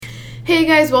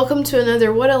guys, welcome to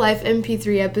another What a Life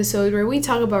MP3 episode where we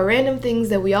talk about random things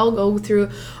that we all go through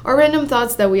or random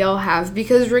thoughts that we all have,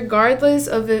 because regardless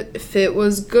of if it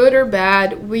was good or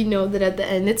bad, we know that at the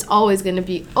end it's always going to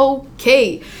be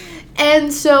okay.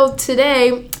 And so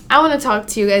today I want to talk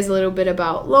to you guys a little bit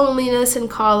about loneliness in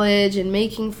college and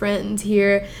making friends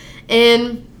here.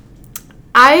 And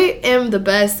I am the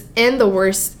best and the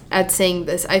worst at saying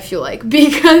this, I feel like,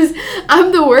 because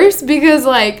I'm the worst because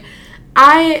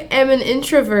I am an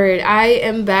introvert. I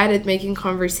am bad at making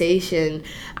conversation.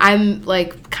 I'm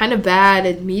kind of bad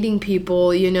at meeting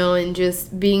people, and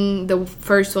just being the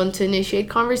first one to initiate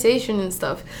conversation and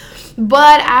stuff.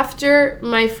 But after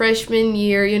my freshman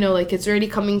year, it's already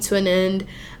coming to an end.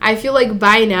 I feel like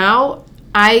by now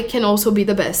I can also be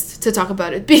the best to talk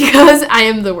about it because I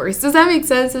am the worst. Does that make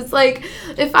sense? It's like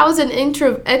if I was an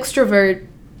extrovert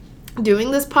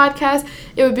doing this podcast,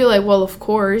 it would be like, well, of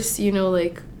course,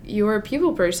 you're a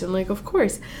people person, of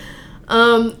course.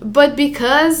 But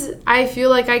because I feel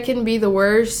like I can be the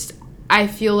worst, I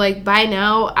feel like by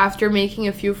now, after making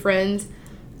a few friends,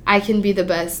 I can be the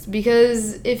best.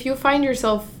 Because if you find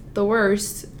yourself the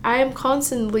worst, I am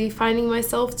constantly finding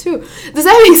myself too. Does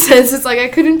that make sense? It's like I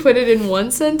couldn't put it in one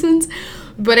sentence,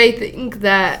 but I think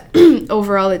that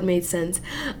overall it made sense.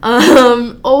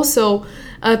 Also,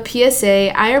 a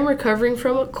PSA, I am recovering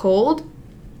from a cold.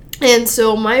 And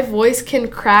so my voice can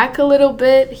crack a little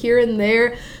bit here and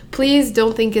there. Please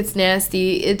don't think it's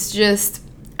nasty. It's just,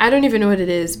 I don't even know what it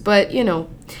is. But,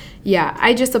 yeah,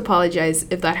 I just apologize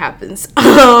if that happens.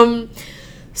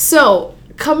 So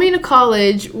coming to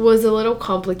college was a little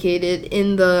complicated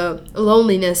in the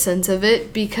loneliness sense of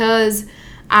it because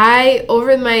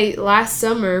over my last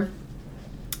summer,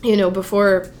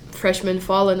 before freshman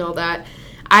fall and all that,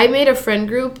 I made a friend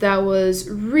group that was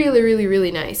really, really,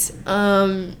 really nice.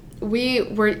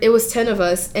 It was 10 of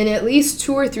us, and at least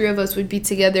 2 or 3 of us would be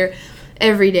together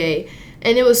every day.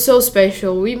 And it was so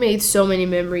special. We made so many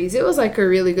memories. It was like a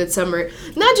really good summer.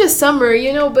 Not just summer,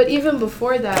 but even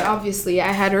before that, obviously,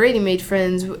 I had already made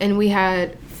friends, and we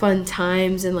had fun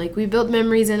times, and we built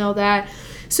memories and all that.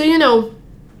 So,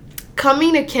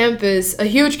 coming to campus, a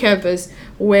huge campus,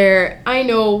 where I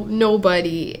know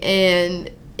nobody, and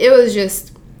it was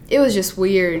just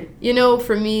weird,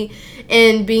 for me,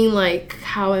 and being like,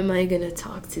 how am I gonna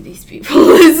talk to these people?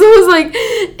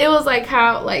 It was like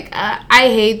how, I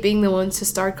hate being the one to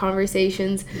start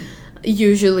conversations,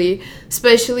 usually,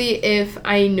 especially if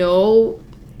I know,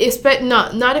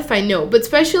 not if I know, but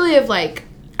especially if,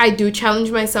 I do challenge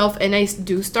myself and I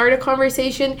do start a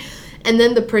conversation, and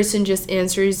then the person just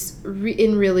answers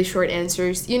in really short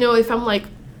answers, if I'm like,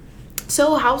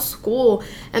 so how's school?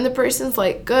 And the person's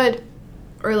like, good.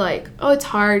 Or oh, it's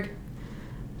hard.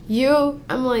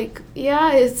 I'm like,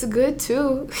 yeah, it's good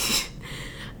too.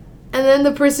 And then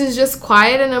the person's just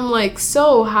quiet and I'm like,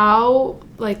 so how,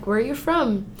 where are you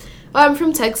from? Oh, I'm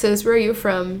from Texas. Where are you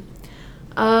from?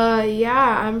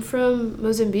 Yeah, I'm from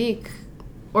Mozambique.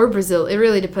 Or Brazil. It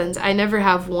really depends. I never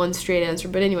have one straight answer.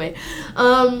 But anyway,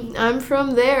 I'm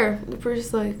from there. The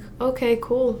person's like, okay,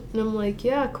 cool. And I'm like,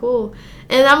 yeah, cool.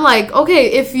 And I'm like,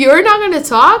 okay, if you're not going to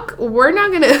talk, we're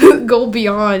not going to go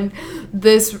beyond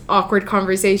this awkward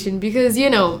conversation. Because,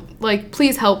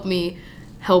 please help me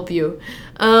help you.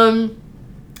 And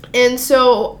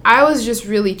so I was just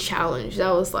really challenged.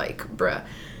 I was like, bruh.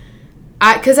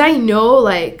 Because I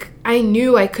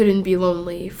knew I couldn't be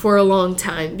lonely for a long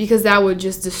time because that would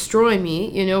just destroy me,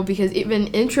 because even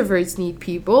introverts need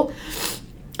people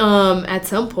at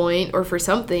some point or for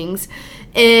some things.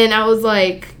 And I was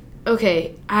like,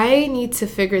 okay, I need to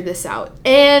figure this out.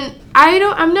 And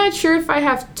I'm not sure if I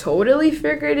have totally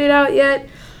figured it out yet,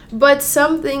 but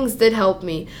some things did help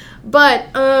me.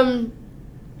 But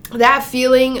that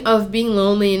feeling of being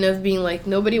lonely and of being like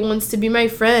nobody wants to be my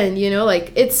friend,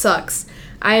 it sucks.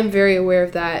 I am very aware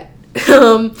of that.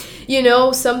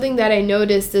 Something that I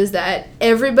noticed is that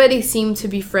everybody seemed to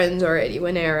be friends already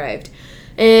when I arrived.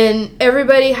 And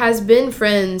everybody has been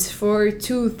friends for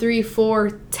 2, 3,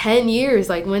 4, 10 years,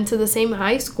 went to the same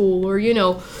high school or,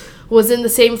 was in the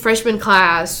same freshman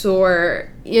class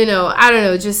or, I don't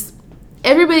know, just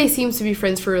everybody seems to be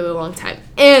friends for a really long time.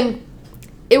 And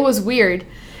it was weird.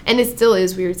 And it still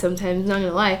is weird sometimes, not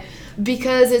gonna lie,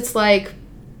 because it's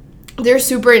they're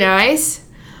super nice,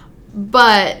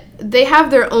 but they have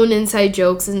their own inside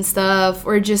jokes and stuff,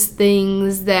 or just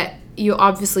things that you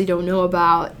obviously don't know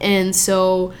about, and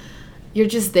so you're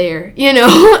just there,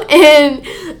 and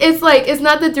it's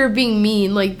not that they're being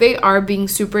mean, they are being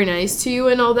super nice to you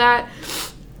and all that,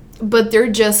 but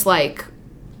they're just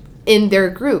in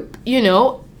their group,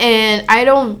 and I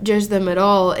don't judge them at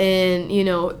all, and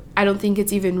I don't think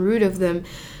it's even rude of them,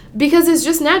 because it's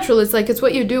just natural. It's like, it's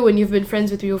what you do when you've been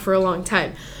friends with people for a long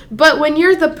time. But when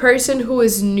you're the person who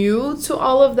is new to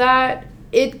all of that,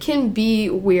 it can be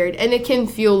weird and it can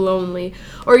feel lonely.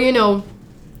 Or, you know,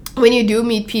 when you do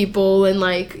meet people and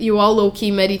like you all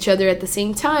low-key met each other at the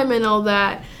same time and all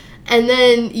that, and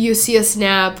then you see a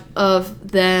snap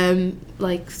of them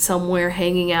like somewhere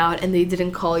hanging out and they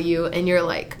didn't call you, and you're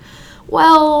like,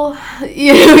 well,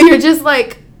 you know, you're just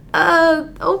like,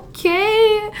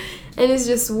 okay, and it's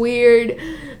just weird.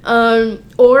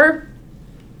 Or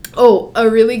a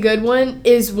really good one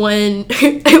is when,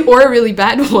 or a really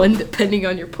bad one, depending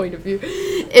on your point of view,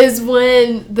 is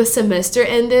when the semester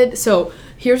ended. So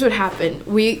here's what happened.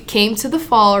 We came to the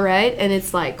fall, right? And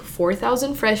it's like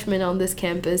 4,000 freshmen on this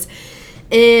campus.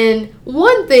 And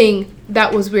one thing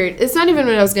that was weird, it's not even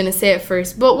what I was going to say at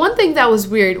first, but one thing that was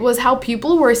weird was how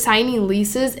people were signing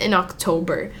leases in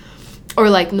October or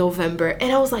like November.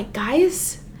 And I was like,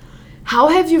 guys, how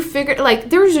have you figured, like,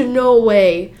 there's no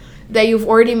way that you've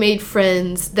already made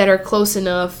friends that are close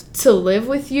enough to live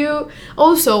with you.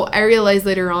 Also, I realized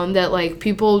later on that like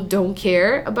people don't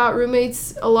care about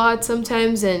roommates a lot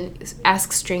sometimes and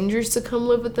ask strangers to come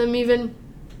live with them even.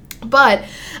 But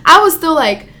I was still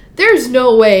like, there's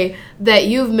no way that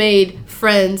you've made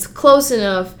friends close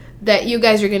enough that you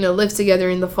guys are going to live together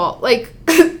in the fall. Like,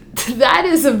 that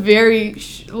is a very,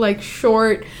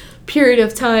 short period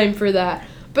of time for that.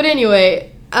 But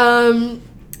anyway, so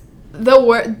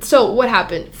what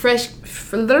happened?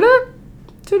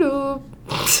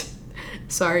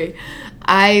 Sorry.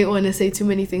 I want to say too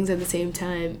many things at the same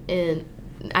time, and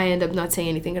I end up not saying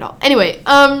anything at all. Anyway,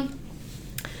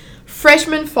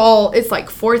 freshman fall, it's like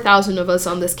 4,000 of us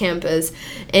on this campus,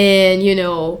 and you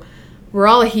know, we're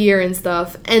all here and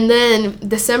stuff. And then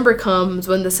December comes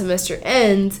when the semester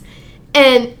ends,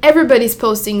 and everybody's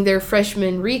posting their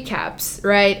freshman recaps,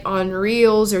 right, on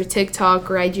Reels or TikTok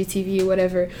or IGTV,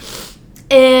 whatever.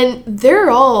 And they're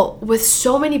all with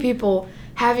so many people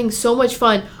having so much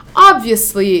fun.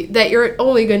 Obviously, that you're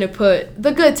only going to put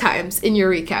the good times in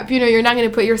your recap. You know, you're not going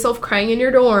to put yourself crying in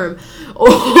your dorm,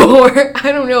 or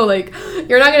I don't know, like,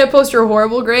 you're not going to post your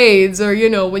horrible grades, or, you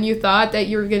know, when you thought that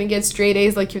you were going to get straight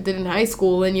A's like you did in high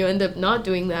school and you end up not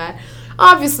doing that.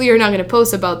 Obviously, you're not going to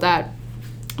post about that.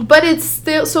 But it's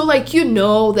still, so, like, you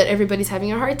know that everybody's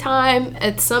having a hard time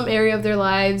at some area of their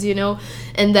lives, you know,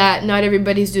 and that not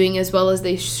everybody's doing as well as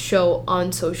they show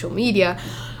on social media.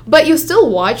 But you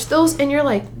still watch those and you're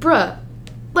like, bruh,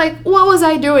 like, what was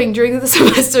I doing during the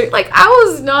semester? Like, I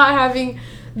was not having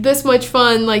this much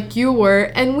fun like you were,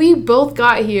 and we both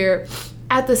got here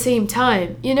at the same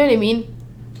time. You know what I mean?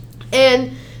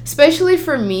 And especially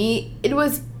for me, it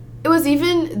was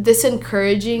even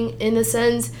disencouraging in a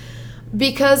sense,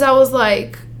 because I was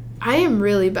like, I am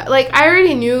really bad. Like, I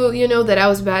already knew, you know, that I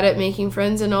was bad at making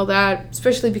friends and all that,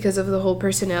 especially because of the whole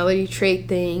personality trait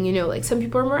thing. You know, like, some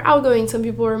people are more outgoing, some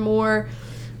people are more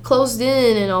closed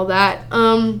in and all that,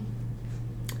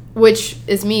 which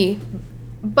is me.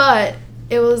 But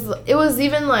it was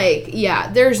even like,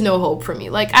 yeah, there's no hope for me.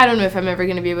 Like, I don't know if I'm ever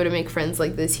going to be able to make friends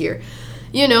like this here,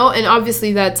 you know, and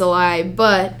obviously that's a lie,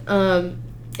 but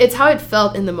it's how it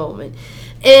felt in the moment.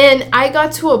 And I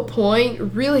got to a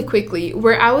point really quickly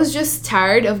where I was just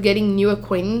tired of getting new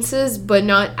acquaintances but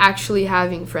not actually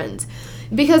having friends.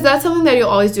 Because that's something that you'll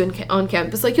always do on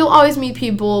campus. Like, you'll always meet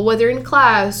people, whether in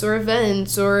class or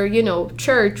events or, you know,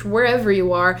 church, wherever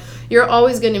you are. You're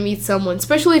always going to meet someone,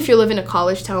 especially if you live in a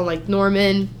college town like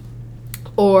Norman,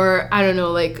 or, I don't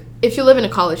know, like, if you live in a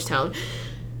college town,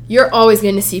 you're always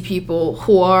going to see people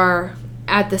who are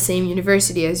at the same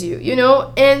university as you, you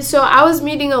know? And so I was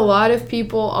meeting a lot of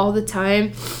people all the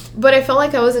time, but I felt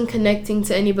like I wasn't connecting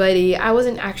to anybody. I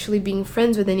wasn't actually being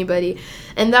friends with anybody.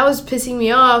 And that was pissing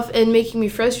me off and making me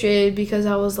frustrated, because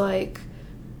I was like,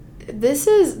 this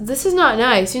is not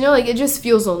nice, you know? Like, it just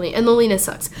feels lonely, and loneliness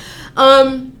sucks.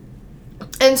 And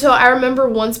so I remember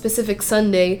one specific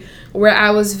Sunday where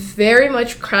I was very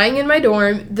much crying in my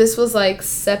dorm. This was like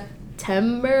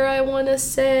September, I want to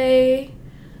say.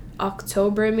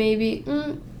 October maybe.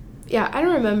 Yeah, I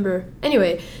don't remember.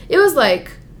 Anyway, it was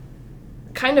like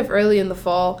kind of early in the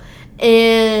fall,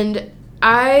 and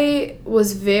I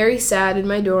was very sad in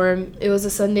my dorm. It was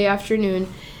a Sunday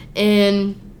afternoon,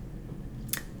 and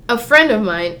a friend of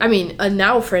mine, a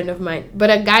now friend of mine,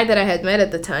 but a guy that I had met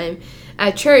at the time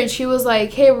at church, he was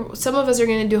like, hey, some of us are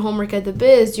going to do homework at the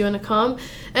biz. Do you want to come?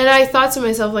 And I thought to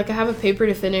myself, like, I have a paper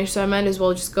to finish, so I might as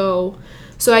well just go.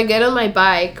 So I get on my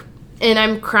bike, and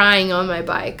I'm crying on my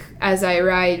bike as I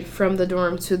ride from the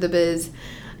dorm to the biz.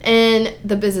 And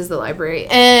the biz is the library.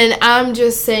 And I'm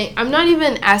just saying, I'm not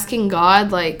even asking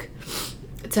God, like,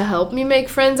 to help me make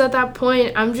friends at that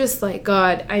point. I'm just like,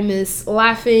 God, I miss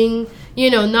laughing,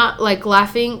 not like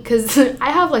laughing, because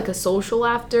I have like a social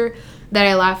laughter that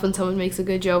I laugh when someone makes a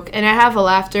good joke, and I have a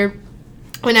laughter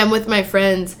when I'm with my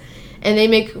friends and they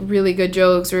make really good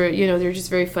jokes, or they're just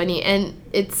very funny, and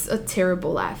it's a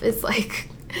terrible laugh. It's like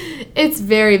it's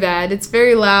very bad, it's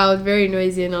very loud, very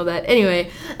noisy and all that. Anyway,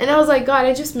 and I was like, God,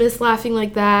 I just miss laughing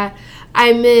like that.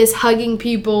 I miss hugging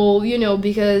people,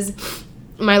 because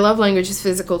my love language is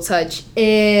physical touch,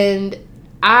 and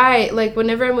I like,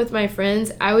 whenever I'm with my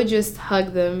friends, I would just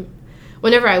hug them.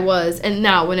 Whenever I was, and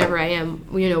now whenever I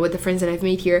am, with the friends that I've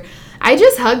made here, I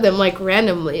just hug them like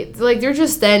randomly. Like, they're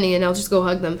just standing and I'll just go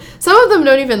hug them. Some of them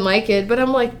don't even like it, but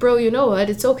I'm like, bro, you know what?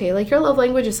 It's okay. Like, your love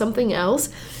language is something else,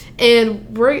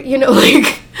 and we're,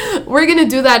 like, we're gonna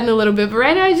do that in a little bit. But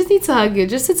right now, I just need to hug you,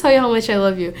 just to tell you how much I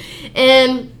love you.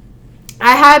 And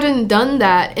I hadn't done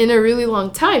that in a really long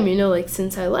time, like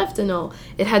since I left and all.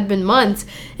 It had been months,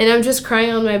 and I'm just crying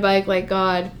on my bike like,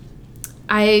 God,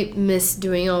 I miss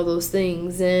doing all those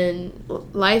things. And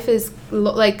life is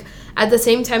like, at the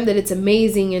same time that it's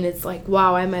amazing and it's like,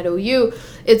 wow, I'm at OU,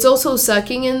 it's also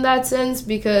sucking in that sense,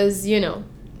 because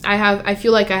I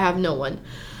feel like I have no one.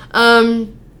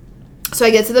 So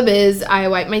I get to the biz, I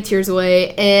wipe my tears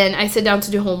away, and I sit down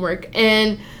to do homework,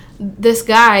 and this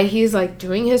guy, he's like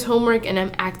doing his homework, and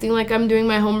I'm acting like I'm doing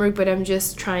my homework, but I'm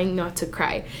just trying not to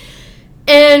cry.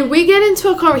 And we get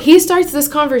into he starts this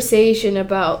conversation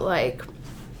about like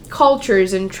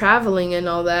cultures and traveling and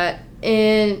all that,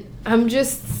 and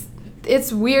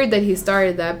it's weird that he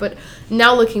started that, but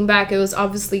now looking back, it was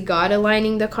obviously God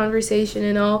aligning the conversation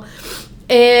and all.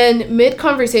 And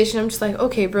mid-conversation, I'm just like,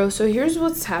 okay, bro, so here's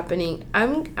what's happening.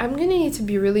 I'm gonna need to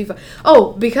be really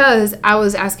because I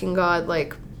was asking God,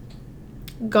 like,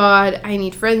 God, I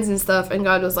need friends and stuff, and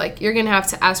God was like, you're gonna have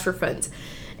to ask for friends.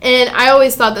 And I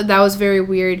always thought that was very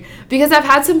weird, because I've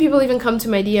had some people even come to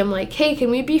my DM like, hey,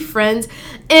 can we be friends?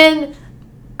 And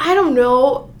I don't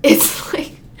know, it's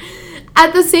like,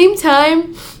 at the same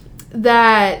time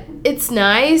that it's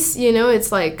nice,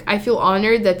 it's like, I feel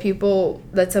honored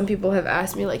that some people have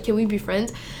asked me, like, can we be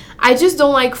friends? I just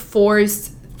don't like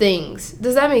forced things.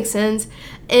 Does that make sense?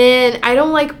 And I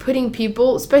don't like putting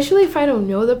people, especially if I don't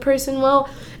know the person well,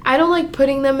 I don't like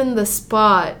putting them in the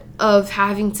spot of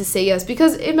having to say yes.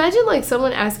 Because imagine like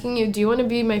someone asking you, do you want to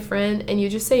be my friend? And you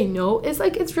just say no. It's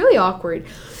like, it's really awkward,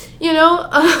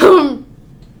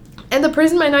 and the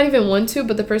person might not even want to,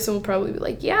 but the person will probably be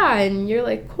like, yeah, and you're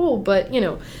like, cool, but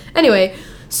anyway.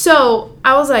 So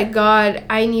I was like, God,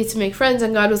 I need to make friends.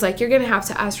 And God was like, you're gonna have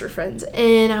to ask for friends.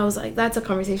 And I was like, that's a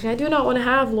conversation I do not want to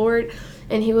have, Lord.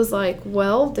 And he was like,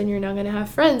 well, then you're not gonna have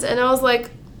friends. And I was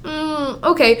like,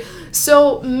 okay.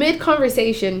 So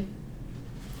mid-conversation,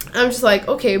 I'm just like,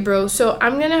 okay, bro, so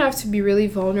I'm gonna have to be really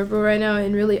vulnerable right now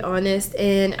and really honest,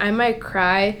 and I might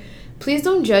cry. Please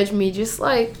don't judge me. Just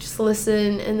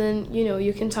listen, and then,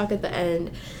 you can talk at the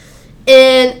end.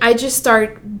 And I just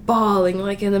start bawling,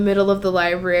 like, in the middle of the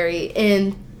library,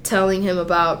 and telling him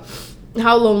about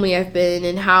how lonely I've been,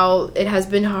 and how it has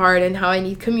been hard, and how I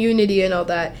need community and all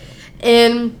that.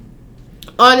 And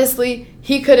honestly,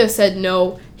 he could have said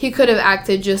no. He could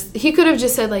have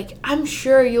just said, like, I'm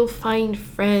sure you'll find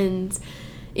friends,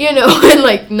 and,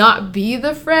 like, not be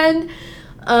the friend.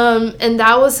 And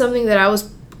that was something that I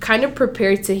was kind of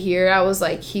prepared to hear. I was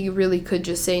like, he really could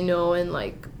just say no, and,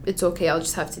 like, it's okay, I'll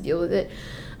just have to deal with it.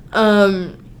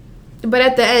 But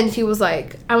at the end, he was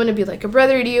like, I want to be like a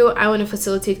brother to you. I want to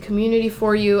facilitate community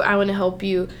for you. I want to help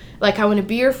you. Like, I want to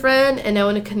be your friend, and I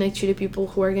want to connect you to people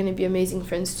who are going to be amazing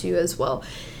friends to you as well.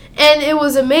 And it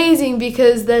was amazing,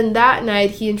 because then that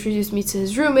night he introduced me to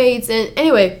his roommates. And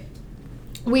anyway,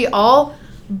 we all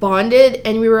bonded,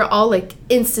 and we were all like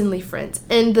instantly friends.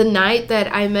 And the night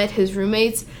that I met his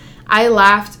roommates, I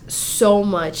laughed so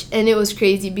much, and it was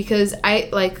crazy, because I,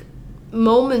 like,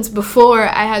 moments before,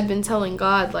 I had been telling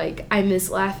God, like, I miss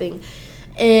laughing.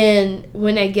 And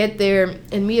when I get there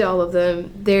and meet all of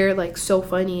them, they're like so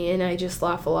funny, and I just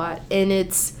laugh a lot. And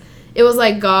it was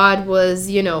like God was,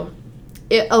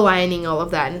 aligning all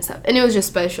of that and stuff, and it was just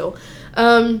special.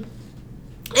 And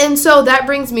so that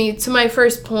brings me to my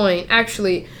first point.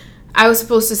 Actually, I was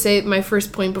supposed to say my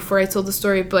first point before I told the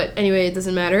story, but anyway, it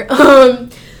doesn't matter.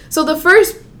 So the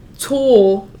first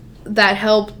tool that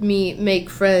helped me make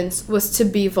friends was to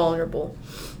be vulnerable,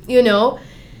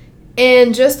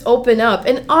 and just open up.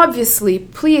 And obviously,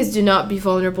 please do not be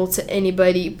vulnerable to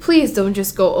anybody. Please don't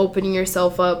just go opening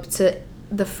yourself up to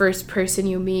the first person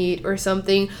you meet or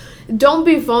something. Don't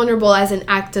be vulnerable as an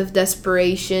act of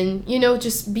desperation.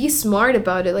 Just be smart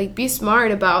about it. Like, be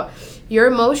smart about your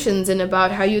emotions and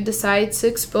about how you decide to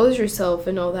expose yourself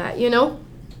and all that,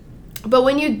 But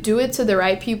when you do it to the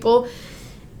right people,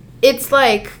 it's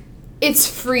like, it's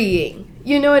freeing.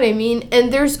 You know what I mean?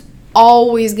 And there's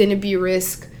always going to be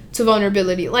risk to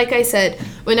vulnerability. Like I said,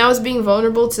 when I was being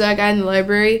vulnerable to that guy in the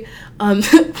library,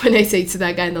 when I say to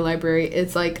that guy in the library,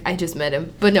 it's like I just met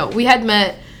him. But no, we had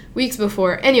met weeks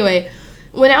before. Anyway,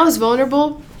 when I was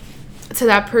vulnerable to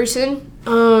that person,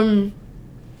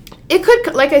 it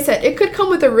could, like I said, it could come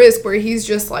with a risk where he's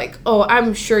just like, oh,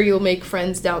 I'm sure you'll make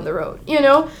friends down the road, you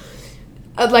know?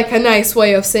 Like a nice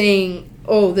way of saying,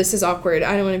 oh, this is awkward,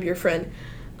 I don't want to be your friend.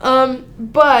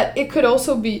 But it could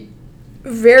also be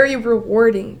very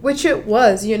rewarding, which it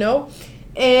was, you know?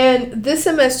 And this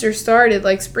semester started,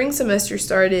 like spring semester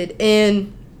started,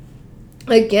 and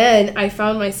again, I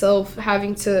found myself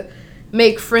having to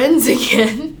make friends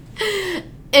again.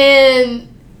 And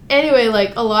anyway,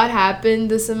 like a lot happened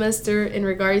this semester in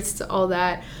regards to all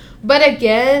that. But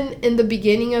again, in the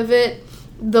beginning of it,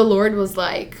 the Lord was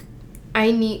like,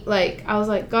 I was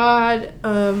like, God,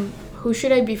 who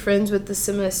should I be friends with this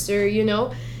semester, you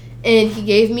know? And he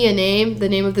gave me the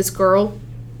name of this girl.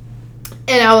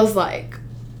 And I was like,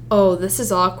 oh, this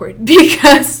is awkward,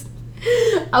 because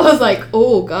I was like,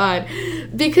 oh, God.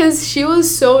 Because she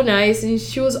was so nice, and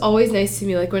she was always nice to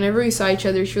me. Like, whenever we saw each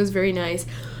other, she was very nice.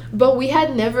 But we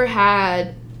had never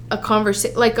had a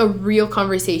real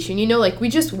conversation, you know? Like, we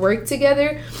just worked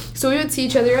together. So we would see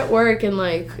each other at work and,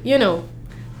 like, you know,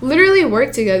 literally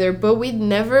work together. But we'd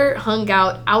never hung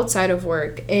out outside of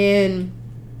work. And,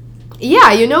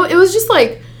 yeah, you know, it was just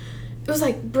like, it was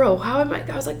like, bro, I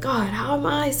was like, God, how am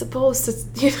I supposed to,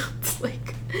 you know, it's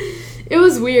like, it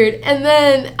was weird. And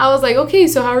then I was like, okay,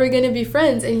 so how are we going to be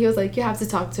friends? And he was like, you have to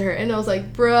talk to her. And I was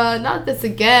like, bruh, not this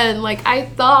again. Like, I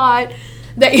thought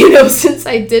that, you know, since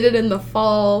I did it in the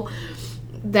fall,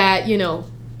 that, you know,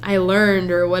 I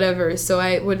learned or whatever, so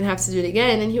I wouldn't have to do it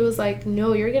again. And he was like,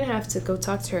 no, you're going to have to go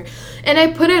talk to her. And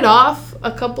I put it off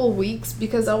a couple weeks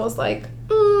because I was like,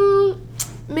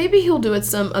 maybe he'll do it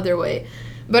some other way.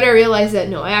 But I realized that,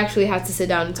 no, I actually had to sit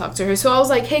down and talk to her. So I was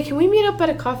like, hey, can we meet up at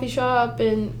a coffee shop?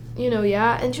 And, you know,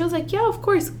 yeah. And she was like, yeah, of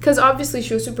course. Because obviously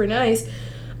she was super nice.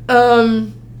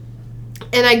 And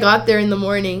I got there in the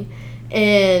morning.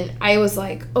 And I was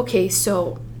like, okay,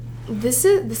 so this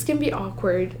can be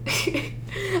awkward.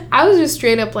 I was just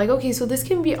straight up like, okay, so this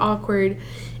can be awkward.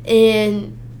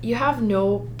 And you have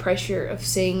no pressure of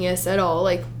saying yes at all.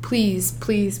 Like, please,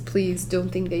 please, please don't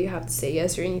think that you have to say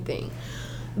yes or anything.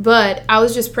 But I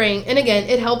was just praying. And again,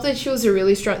 it helped that she is a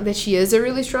really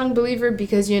strong believer,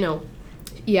 because, you know,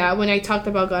 yeah, when I talked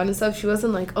about God and stuff, she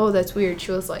wasn't like, oh, that's weird.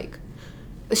 She was like,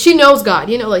 she knows God,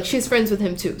 you know, like she's friends with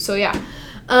him too. So yeah.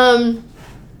 And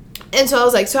so I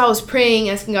was like, so I was praying,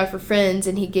 asking God for friends,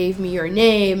 and he gave me your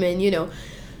name. And, you know,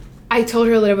 I told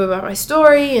her a little bit about my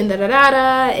story and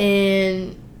da-da-da-da.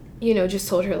 And, you know, just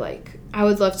told her, like, I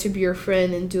would love to be your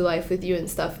friend and do life with you and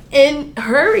stuff. And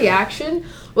her reaction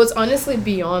was honestly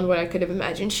beyond what I could have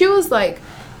imagined. She was like,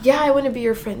 yeah, I want to be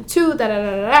your friend too,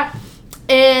 da-da-da-da-da.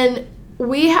 And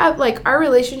we have, like, our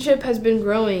relationship has been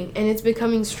growing, and it's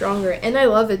becoming stronger. And I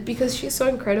love it because she's so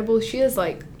incredible. She is,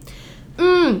 like,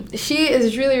 she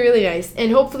is really, really nice.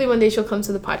 And hopefully one day she'll come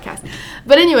to the podcast.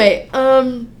 But anyway,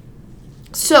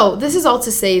 so this is all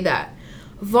to say that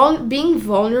being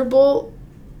vulnerable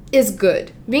is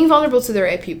good. Being vulnerable to the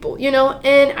right people, you know?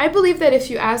 And I believe that if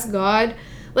you ask God,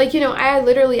 like, you know, I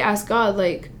literally asked God,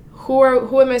 like,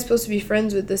 who am I supposed to be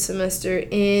friends with this semester?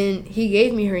 And he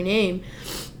gave me her name.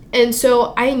 And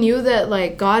so I knew that,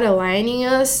 like, God aligning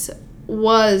us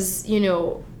was, you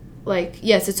know, like,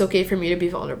 yes, it's okay for me to be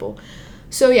vulnerable.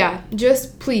 So yeah,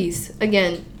 just please,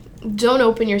 again, don't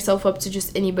open yourself up to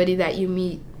just anybody that you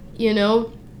meet, you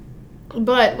know?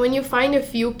 But when you find a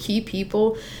few key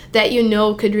people that you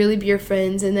know could really be your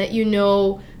friends, and that you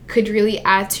know could really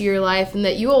add to your life, and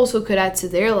that you also could add to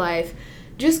their life,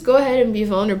 just go ahead and be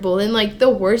vulnerable. And, like, the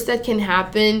worst that can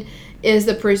happen is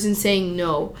the person saying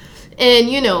no. And,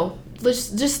 you know,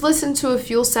 just listen to a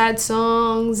few sad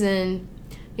songs and,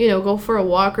 you know, go for a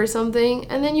walk or something,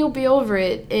 and then you'll be over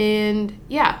it. And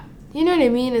yeah, you know what I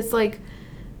mean? It's like,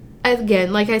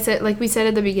 again, like I said, like we said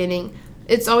at the beginning,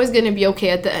 it's always going to be okay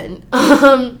at the end.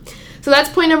 So that's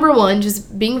point number 1.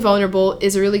 Just being vulnerable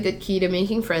is a really good key to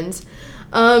making friends.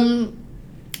 Number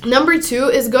 2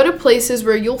 is go to places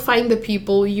where you'll find the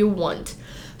people you want.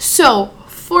 So,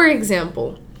 for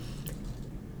example,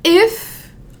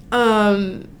 if,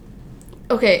 okay,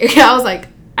 I was like,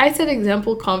 I said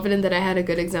example confident that I had a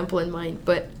good example in mind,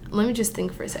 but let me just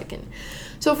think for a second.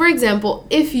 So, for example,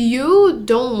 if you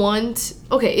don't want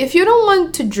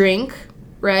to drink,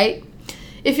 right?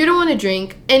 If you don't want to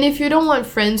drink, and if you don't want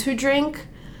friends who drink,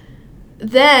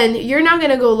 then you're not going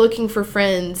to go looking for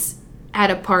friends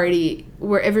at a party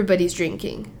where everybody's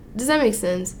drinking. Does that make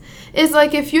sense? It's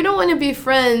like if you don't want to be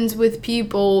friends with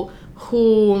people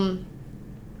who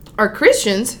are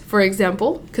Christians, for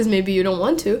example, because maybe you don't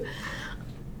want to,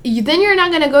 then you're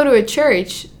not going to go to a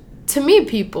church to meet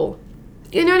people.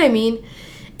 You know what I mean?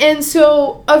 And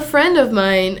so a friend of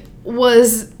mine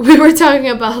we were talking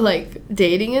about like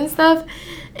dating and stuff,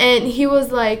 and he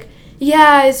was like,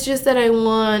 yeah, it's just that I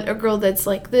want a girl that's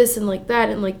like this and like that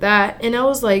and like that. And I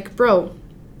was like, bro,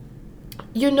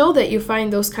 you know that you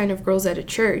find those kind of girls at a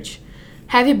church.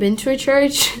 Have you been to a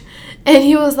church? And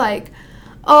he was like,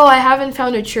 oh, I haven't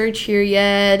found a church here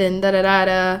yet, and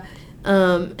da-da-da-da.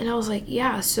 And I was like,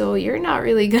 yeah, so you're not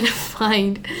really going to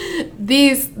find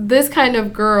this kind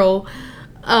of girl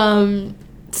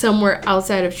somewhere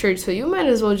outside of church. So you might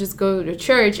as well just go to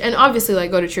church. And obviously, like,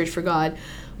 go to church for God.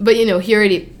 But, you know, he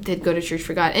already did go to church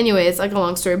for God. Anyway, it's like a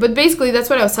long story. But basically, that's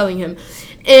what I was telling him.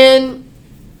 And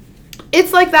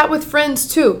it's like that with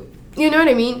friends, too. You know what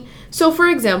I mean? So, for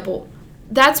example,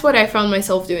 that's what I found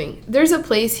myself doing. There's a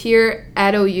place here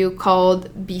at OU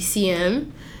called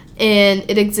BCM, and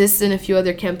it exists in a few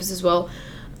other campuses as well.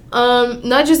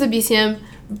 Not just the BCM,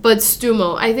 but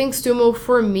STUMO. I think STUMO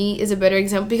for me is a better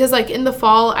example because, like, in the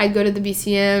fall, I'd go to the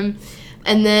BCM,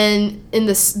 and then in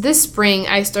this spring,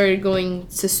 I started going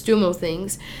to STUMO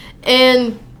things.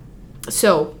 And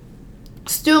so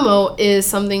STUMO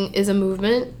is a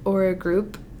movement or a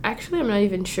group. Actually, I'm not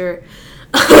even sure.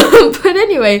 But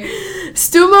anyway,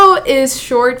 STUMO is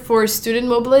short for Student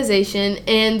Mobilization,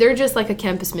 and they're just like a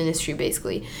campus ministry,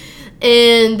 basically.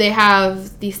 And they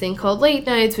have these thing called late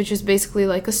nights, which is basically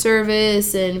like a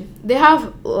service, and they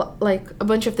have like a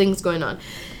bunch of things going on.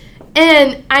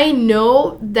 And I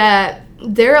know that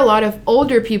there are a lot of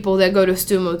older people that go to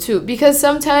STUMO too, because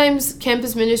sometimes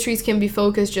campus ministries can be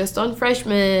focused just on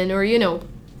freshmen or, you know,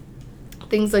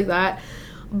 things like that.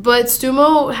 But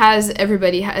STUMO has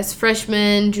everybody, has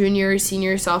freshmen, juniors,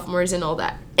 seniors, sophomores, and all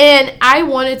that. And I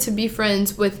wanted to be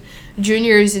friends with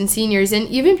juniors and seniors and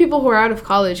even people who are out of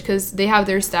college because they have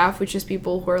their staff, which is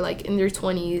people who are like in their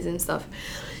 20s and stuff.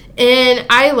 And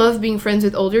I love being friends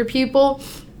with older people.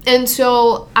 And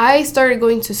so I started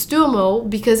going to STUMO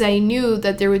because I knew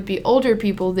that there would be older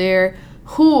people there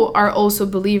who are also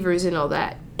believers and all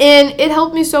that. And it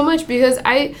helped me so much because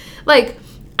I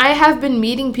have been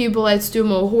meeting people at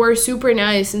STUMO who are super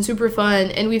nice and super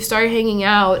fun, and we've started hanging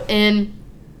out, and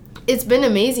it's been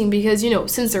amazing because, you know,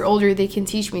 since they're older, they can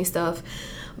teach me stuff,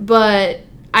 but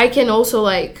I can also,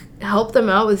 like, help them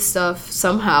out with stuff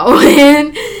somehow,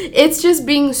 and it's just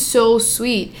being so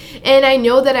sweet. And I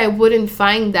know that I wouldn't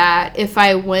find that if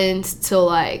I went to,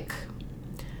 like,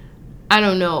 I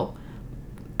don't know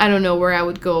where I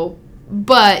would go,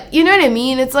 but you know what I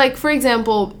mean? It's like, for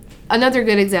example, another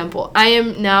good example, I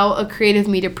am now a creative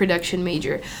media production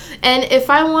major. And if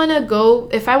I want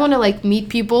to like meet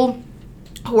people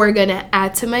who are going to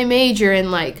add to my major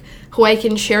and like who I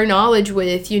can share knowledge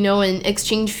with, you know, and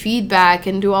exchange feedback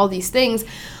and do all these things,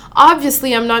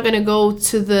 obviously I'm not going to go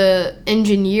to the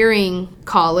engineering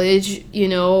college, you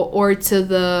know, or to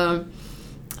the,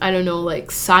 I don't know,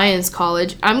 like science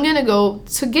college. I'm going to go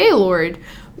to Gaylord,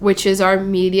 which is our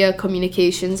media,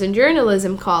 communications, and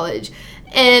journalism college.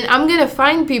 And I'm going to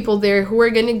find people there who are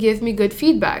going to give me good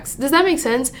feedbacks. Does that make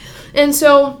sense? And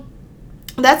so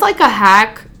that's like a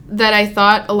hack that I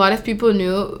thought a lot of people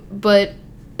knew, but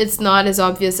it's not as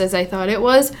obvious as I thought it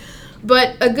was.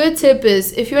 But a good tip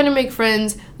is if you want to make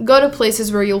friends, go to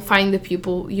places where you'll find the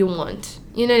people you want.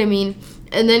 You know what I mean?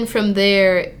 And then from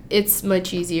there, it's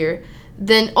much easier.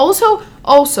 Then also,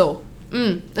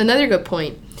 another good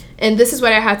point, and this is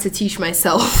what I had to teach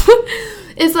myself.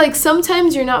 It's like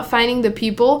sometimes you're not finding the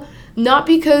people, not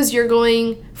because you're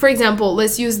going, for example,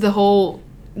 let's use the whole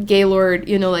Gaylord,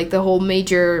 you know, like the whole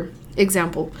major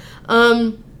example.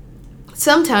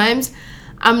 Sometimes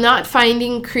I'm not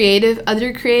finding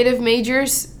other creative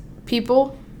majors,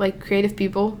 people, like creative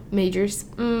people, majors,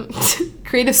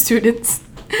 creative students.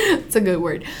 It's a good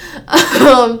word.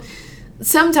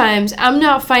 Sometimes I'm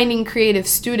not finding creative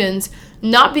students,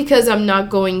 not because I'm not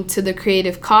going to the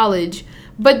creative college,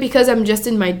 but because I'm just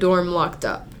in my dorm locked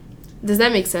up. Does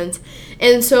that make sense?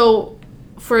 And so,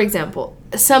 for example,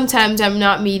 sometimes I'm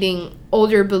not meeting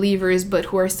older believers, but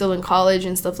who are still in college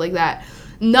and stuff like that.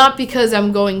 Not because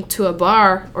I'm going to a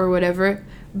bar or whatever,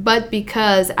 but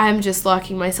because I'm just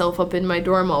locking myself up in my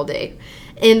dorm all day.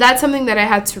 And that's something that I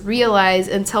had to realize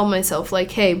and tell myself, like,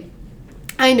 hey,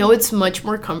 I know it's much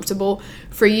more comfortable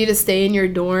for you to stay in your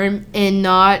dorm and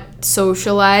not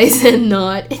socialize and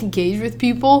not engage with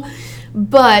people,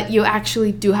 but you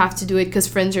actually do have to do it because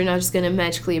friends are not just going to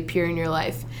magically appear in your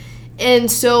life. And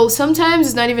so sometimes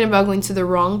it's not even about going to the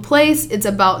wrong place. It's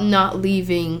about not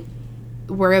leaving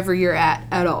wherever you're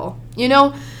at all, you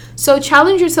know? So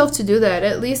challenge yourself to do that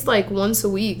at least like once a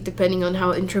week, depending on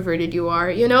how introverted you are,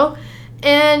 you know?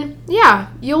 And yeah,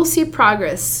 you'll see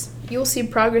progress. You'll see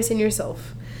progress in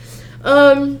yourself.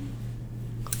 And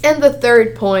the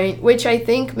third point, which I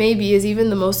think maybe is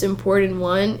even the most important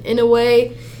one in a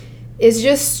way, is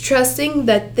just trusting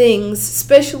that things,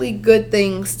 especially good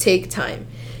things, take time.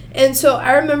 And so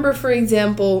I remember, for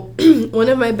example, one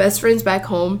of my best friends back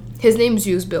home, his name's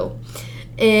Bill.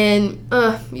 And,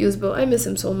 Bill, I miss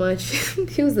him so much.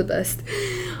 He was the best.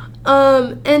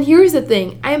 And here's the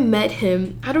thing. I met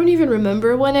him. I don't even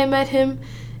remember when I met him.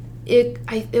 It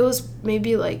was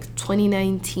maybe like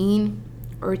 2019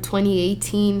 or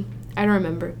 2018. I don't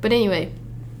remember. But anyway,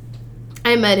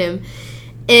 I met him.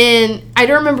 And I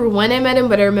don't remember when I met him,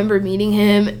 but I remember meeting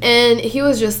him. And he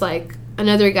was just like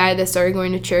another guy that started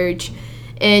going to church.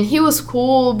 And he was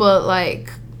cool, but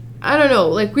like, I don't know,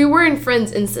 like we weren't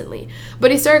friends instantly.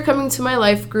 But he started coming to my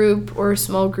life group or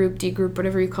small group, D group,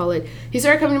 whatever you call it. He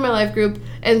started coming to my life group.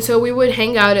 And so we would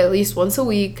hang out at least once a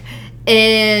week.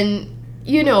 And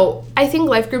you know, I think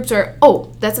life groups are,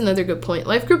 that's another good point.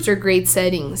 Life groups are great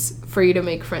settings for you to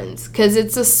make friends because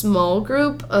it's a small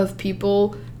group of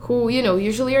people who, you know,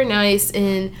 usually are nice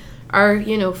and are,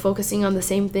 you know, focusing on the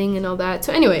same thing and all that.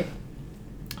 So anyway,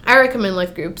 I recommend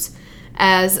life groups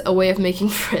as a way of making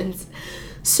friends.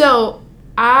 So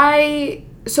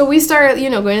we start,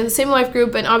 you know, going to the same life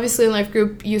group, and obviously in life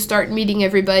group you start meeting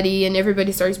everybody and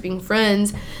everybody starts being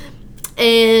friends.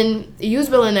 And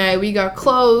Yusbel and I, we got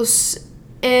close.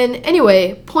 And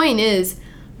anyway, point is,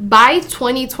 by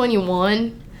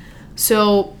 2021,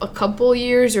 so a couple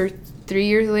years or 3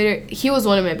 years later, he was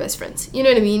one of my best friends. You know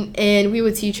what I mean? And we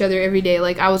would see each other every day.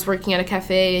 Like, I was working at a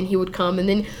cafe, and he would come, and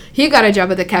then he got a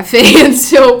job at the cafe. And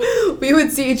so we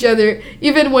would see each other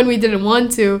even when we didn't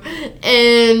want to.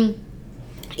 And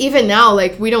even now,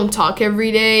 like, we don't talk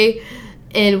every day.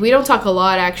 And we don't talk a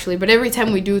lot, actually. But every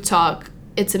time we do talk,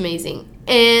 it's amazing.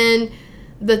 And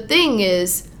the thing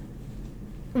is,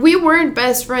 we weren't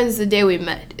best friends the day we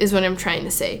met, is what I'm trying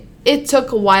to say. It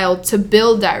took a while to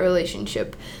build that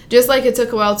relationship, just like it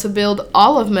took a while to build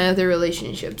all of my other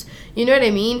relationships. You know what I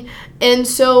mean? And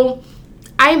so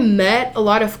I met a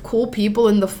lot of cool people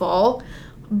in the fall,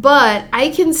 but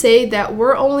I can say that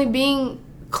we're only being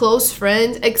close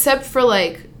friends, except for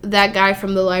like that guy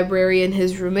from the library and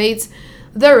his roommates.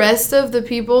 The rest of the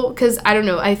people, because I don't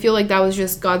know, I feel like that was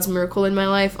just God's miracle in my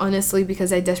life, honestly,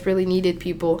 because I desperately needed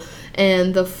people.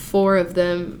 And the 4 of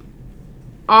them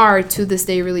are, to this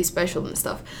day, really special and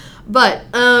stuff. But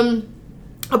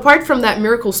apart from that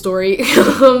miracle story,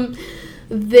 I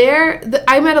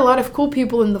met a lot of cool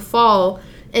people in the fall.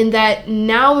 And that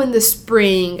now in the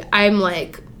spring, I'm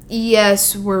like,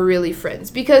 yes, we're really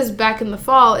friends. Because back in the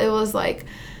fall, it was like,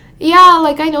 yeah,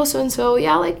 like, I know so-and-so.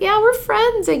 Yeah, like, yeah, we're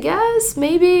friends, I guess.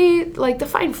 Maybe, like,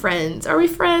 define friends. Are we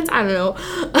friends? I don't know.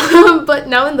 But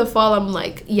now in the fall, I'm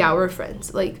like, yeah, we're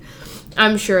friends. Like,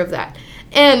 I'm sure of that.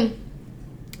 And,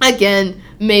 again,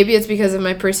 maybe it's because of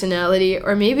my personality,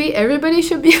 or maybe everybody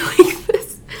should be like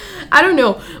this. I don't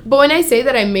know. But when I say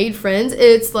that I made friends,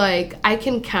 it's like, I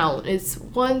can count. It's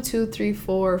 1, 2, 3,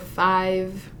 4,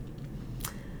 5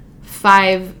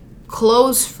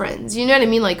 close friends. You know what I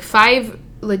mean? Like, 5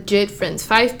 legit friends,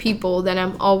 5 people that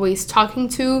I'm always talking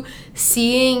to,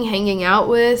 seeing, hanging out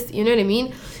with, you know what I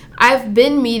mean? I've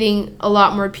been meeting a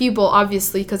lot more people,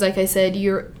 obviously, because like I said,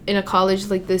 you're in a college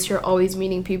like this, you're always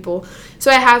meeting people. So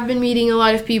I have been meeting a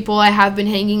lot of people. I have been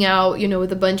hanging out, you know,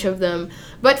 with a bunch of them.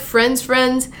 But friends,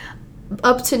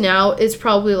 up to now, it's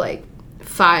probably like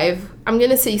 5. I'm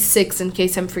going to say 6 in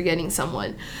case I'm forgetting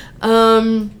someone.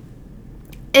 And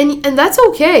that's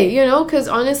okay, you know, because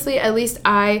honestly, at least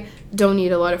I don't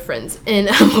need a lot of friends, and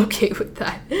I'm okay with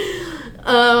that.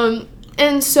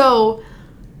 And so,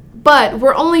 but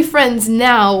we're only friends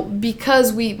now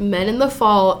because we met in the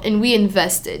fall and we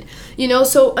invested, you know.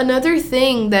 So another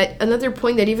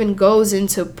point that even goes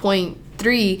into point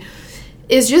 3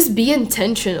 is just be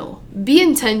intentional,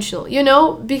 you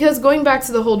know, because going back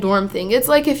to the whole dorm thing, it's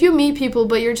like if you meet people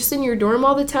but you're just in your dorm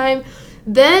all the time,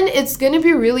 then it's going to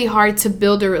be really hard to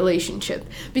build a relationship,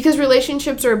 because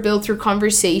relationships are built through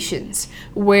conversations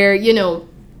where, you know,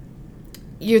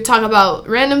 you talk about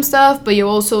random stuff, but you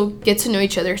also get to know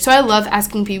each other. So I love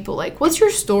asking people, like, what's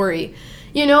your story?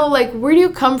 You know, like, where do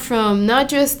you come from? Not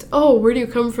just, where do you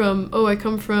come from? Oh, I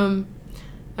come from,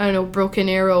 I don't know, Broken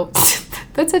Arrow.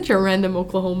 That's such a random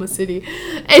Oklahoma City.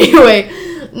 Anyway,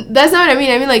 that's not what I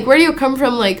mean. I mean, like, where do you come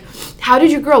from? Like, how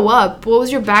did you grow up? What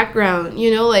was your background?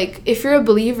 You know, like, if you're a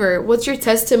believer, what's your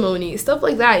testimony? Stuff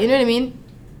like that. You know what I mean?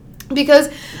 Because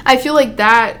I feel like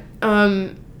that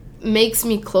makes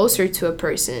me closer to a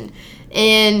person.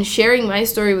 And sharing my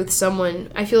story with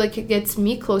someone, I feel like it gets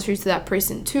me closer to that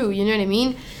person too. You know what I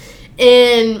mean?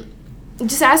 And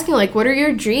just asking, like, what are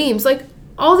your dreams? Like,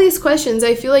 all these questions,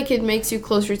 I feel like it makes you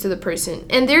closer to the person.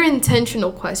 And they're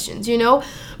intentional questions, you know?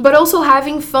 But also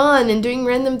having fun and doing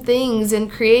random things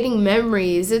and creating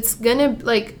memories. It's gonna,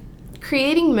 like,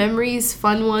 creating memories,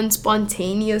 fun ones,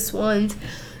 spontaneous ones,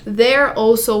 they're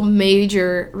also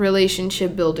major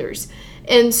relationship builders.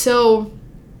 And so,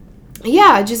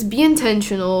 yeah, just be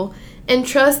intentional and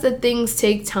trust that things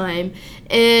take time.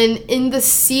 And in the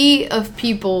sea of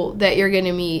people that you're going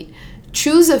to meet,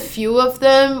 choose a few of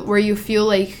them where you feel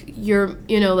like you're,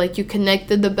 you know, like you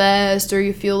connected the best, or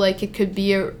you feel like it could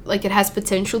be like it has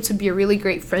potential to be a really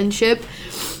great friendship,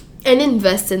 and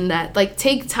invest in that. Like,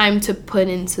 take time to put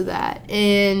into that.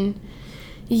 And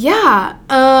yeah,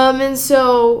 and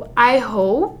so I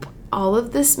hope all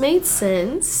of this made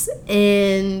sense.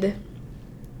 And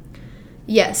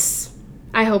yes,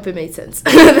 I hope it made sense.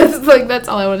 That's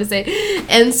all I want to say.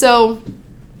 And so,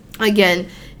 again,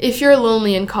 if you're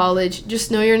lonely in college, just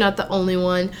know you're not the only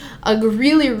one. A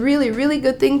really, really, really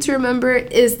good thing to remember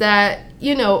is that,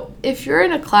 you know, if you're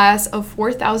in a class of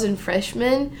 4,000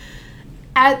 freshmen,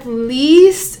 at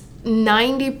least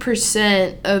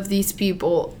 90% of these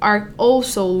people are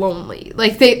also lonely.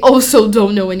 Like, they also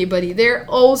don't know anybody. They're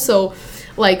also,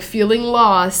 like, feeling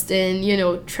lost and, you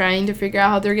know, trying to figure out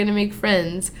how they're going to make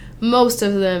friends. Most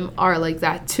of them are like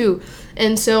that too.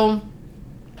 And so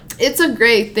it's a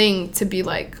great thing to be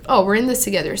like, oh, we're in this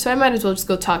together, so I might as well just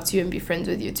go talk to you and be friends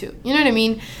with you too. You know what I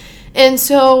mean? And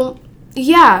so,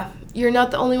 yeah, you're not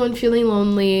the only one feeling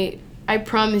lonely. I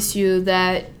promise you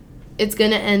that it's going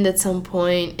to end at some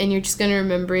point, and you're just going to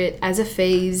remember it as a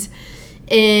phase.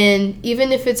 And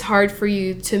even if it's hard for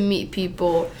you to meet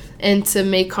people and to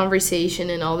make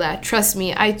conversation and all that, trust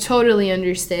me, I totally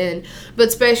understand. But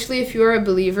especially if you're a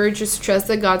believer, just trust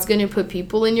that God's going to put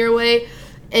people in your way.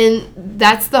 And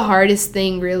that's the hardest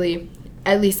thing, really,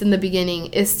 at least in the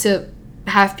beginning, is to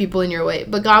have people in your way.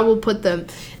 But God will put them.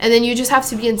 And then you just have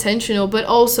to be intentional. But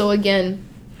also, again,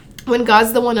 when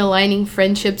God's the one aligning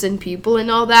friendships and people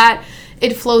and all that,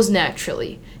 it flows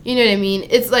naturally. You know what I mean?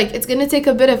 It's like, it's going to take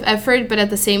a bit of effort, but at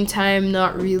the same time,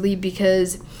 not really,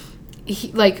 because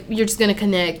you're just going to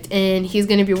connect, and he's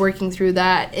going to be working through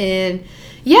that. And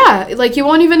yeah, like, you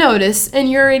won't even notice,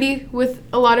 and you're already with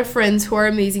a lot of friends who are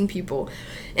amazing people.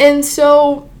 And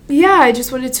so, yeah, I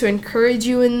just wanted to encourage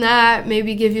you in that,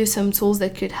 maybe give you some tools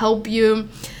that could help you,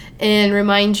 and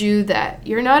remind you that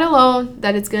you're not alone,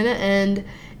 that it's going to end,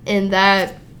 and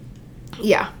that,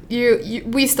 yeah,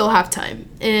 we still have time,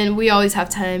 and we always have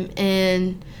time.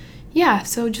 And yeah,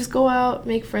 so just go out,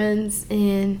 make friends.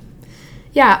 And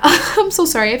yeah, I'm so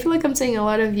sorry, I feel like I'm saying a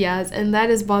lot of yes, and that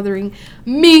is bothering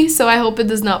me, so I hope it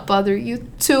does not bother you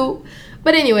too.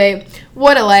 But anyway,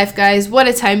 what a life, guys. What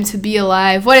a time to be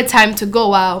alive. What a time to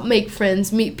go out, make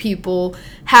friends, meet people,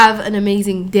 have an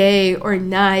amazing day or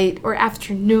night or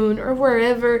afternoon or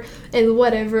wherever and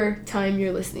whatever time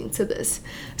you're listening to this.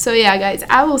 So yeah, guys,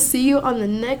 I will see you on the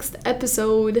next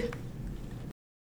episode.